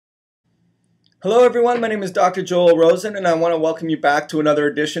Hello everyone, my name is Dr. Joel Rosen and I want to welcome you back to another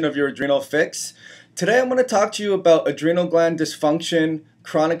edition of your Adrenal Fix. Today I'm going to talk to you about adrenal gland dysfunction,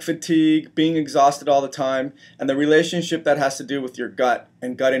 chronic fatigue, being exhausted all the time, and the relationship that has to do with your gut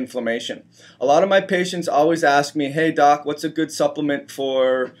and gut inflammation. A lot of my patients always ask me, hey doc, what's a good supplement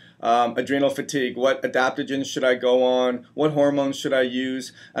for adrenal fatigue? What adaptogens should I go on? What hormones should I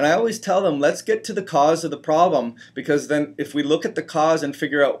use? And I always tell them, let's get to the cause of the problem, because then if we look at the cause and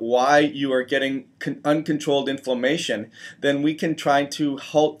figure out why you are getting uncontrolled inflammation, then we can try to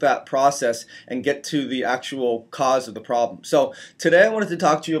halt that process and get to the actual cause of the problem. So today I wanted to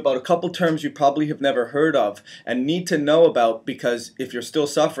talk to you about a couple terms you probably have never heard of and need to know about, because if you're still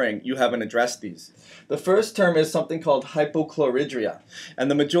suffering, you haven't addressed these. The first term is something called hypochlorhydria,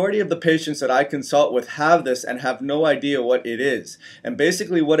 and the majority of the patients that I consult with have this and have no idea what it is. And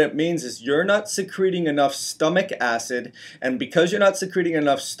basically what it means is you're not secreting enough stomach acid, and because you're not secreting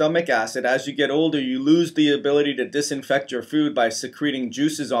enough stomach acid, as you get older you lose the ability to disinfect your food by secreting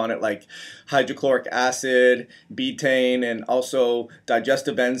juices on it like hydrochloric acid, betaine, and also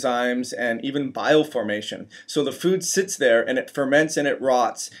digestive enzymes and even bile formation. So the food sits there and it ferments and it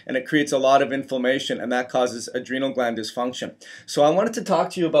rots and it creates a lot of inflammation, and that causes adrenal gland dysfunction. So I wanted to talk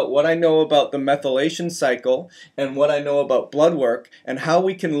to you about what I know about the methylation cycle and what I know about blood work and how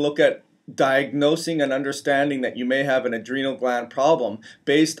we can look at diagnosing and understanding that you may have an adrenal gland problem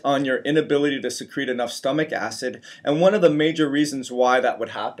based on your inability to secrete enough stomach acid, and one of the major reasons why that would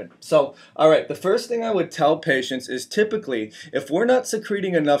happen. So, alright, the first thing I would tell patients is typically if we're not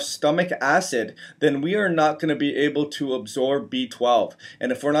secreting enough stomach acid, then we are not going to be able to absorb B12.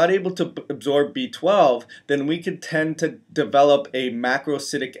 And if we're not able to absorb B12, then we could tend to develop a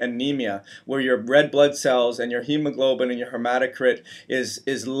macrocytic anemia where your red blood cells and your hemoglobin and your hematocrit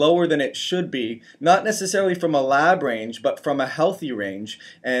is lower than it should be, not necessarily from a lab range, but from a healthy range.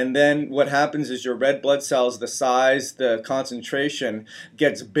 And then what happens is your red blood cells, the size, the concentration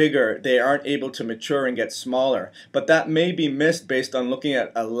gets bigger. They aren't able to mature and get smaller. But that may be missed based on looking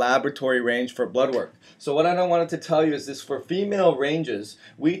at a laboratory range for blood work. So what I wanted to tell you is this: for female ranges,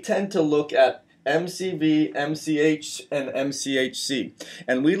 we tend to look at MCV, MCH, and MCHC.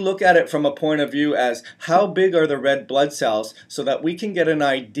 And we look at it from a point of view as how big are the red blood cells so that we can get an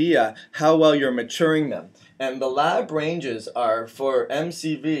idea how well you're maturing them. And the lab ranges are, for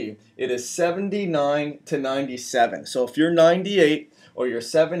MCV, it is 79 to 97. So if you're 98 or you're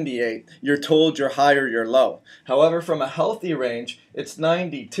 78, you're told you're high or you're low. However, from a healthy range, it's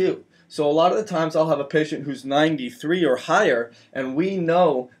 92. So a lot of the times I'll have a patient who's 93 or higher, and we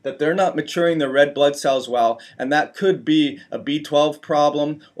know that they're not maturing their red blood cells well, and that could be a B12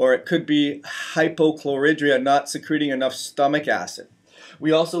 problem, or it could be hypochlorhydria, not secreting enough stomach acid.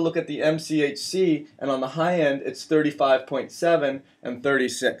 We also look at the MCHC, and on the high end it's 35.7 and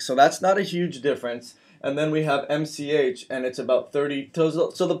 36. So that's not a huge difference. And then we have MCH, and it's about 30. So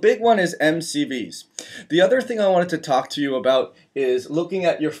the big one is MCVs. The other thing I wanted to talk to you about is looking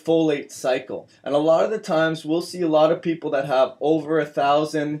at your folate cycle. And a lot of the times we'll see a lot of people that have over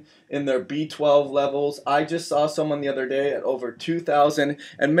 1,000 in their B12 levels. I just saw someone the other day at over 2,000,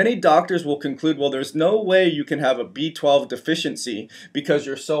 and many doctors will conclude, well, there's no way you can have a B12 deficiency because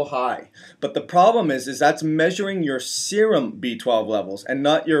you're so high. But the problem is that's measuring your serum B12 levels and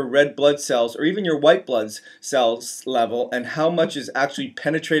not your red blood cells or even your white blood cells level, and how much is actually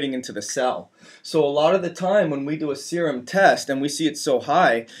penetrating into the cell. So a lot of the time when we do a serum test and we see it so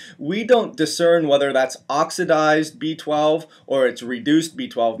high, we don't discern whether that's oxidized B12 or it's reduced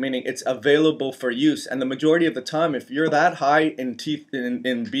B12, meaning it's available for use. And the majority of the time, if you're that high in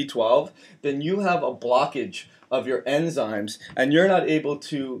B12, then you have a blockage of your enzymes and you're not able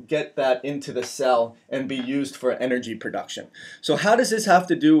to get that into the cell and be used for energy production. So how does this have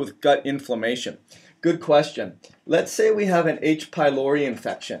to do with gut inflammation? Good question. Let's say we have an H. pylori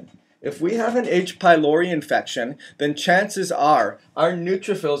infection. If we have an H. pylori infection, then chances are our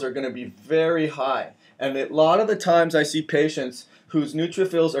neutrophils are going to be very high. And a lot of the times I see patients whose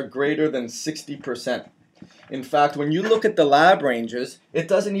neutrophils are greater than 60%. In fact, when you look at the lab ranges, it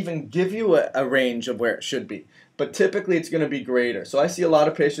doesn't even give you a range of where it should be. But typically it's going to be greater. So I see a lot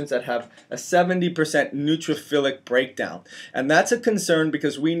of patients that have a 70% neutrophilic breakdown. And that's a concern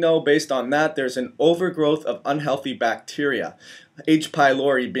because we know based on that there's an overgrowth of unhealthy bacteria. H.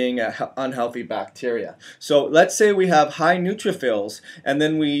 pylori being an unhealthy bacteria. So let's say we have high neutrophils and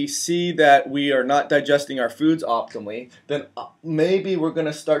then we see that we are not digesting our foods optimally, then maybe we're going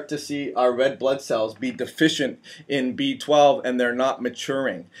to start to see our red blood cells be deficient in B12 and they're not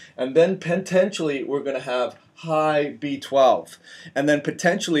maturing. And then potentially we're going to have high B12, and then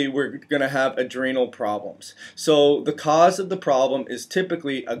potentially we're going to have adrenal problems. So the cause of the problem is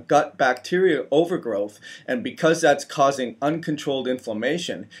typically a gut bacteria overgrowth, and because that's causing uncontrolled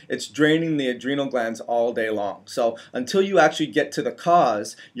inflammation, it's draining the adrenal glands all day long. So until you actually get to the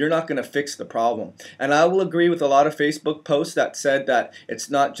cause, you're not going to fix the problem. And I will agree with a lot of Facebook posts that said that it's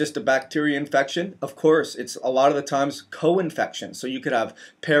not just a bacteria infection. Of course, it's a lot of the times co-infection. So you could have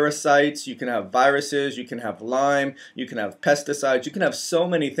parasites, you can have viruses, you can have Lyme, you can have pesticides, you can have so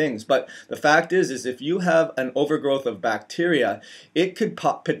many things. But the fact is if you have an overgrowth of bacteria, it could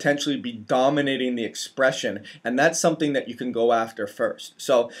potentially be dominating the expression, and that's something that you can go after first.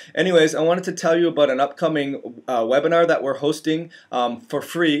 So anyways, I wanted to tell you about an upcoming webinar that we're hosting for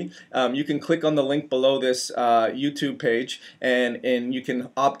free. You can click on the link below this YouTube page, and you can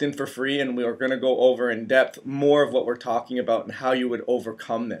opt in for free, and we are going to go over in depth more of what we're talking about and how you would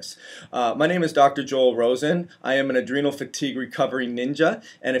overcome this. My name is Dr. Joel Rosen. I am an adrenal fatigue recovery ninja,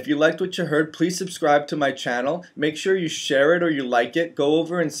 and if you liked what you heard, please subscribe to my channel. Make sure you share it or you like it. Go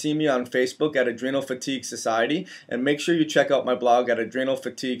over and see me on Facebook at Adrenal Fatigue Society, and make sure you check out my blog at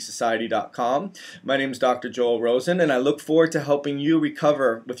adrenalfatiguesociety.com. My name is Dr. Joel Rosen, and I look forward to helping you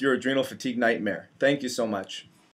recover with your adrenal fatigue nightmare. Thank you so much.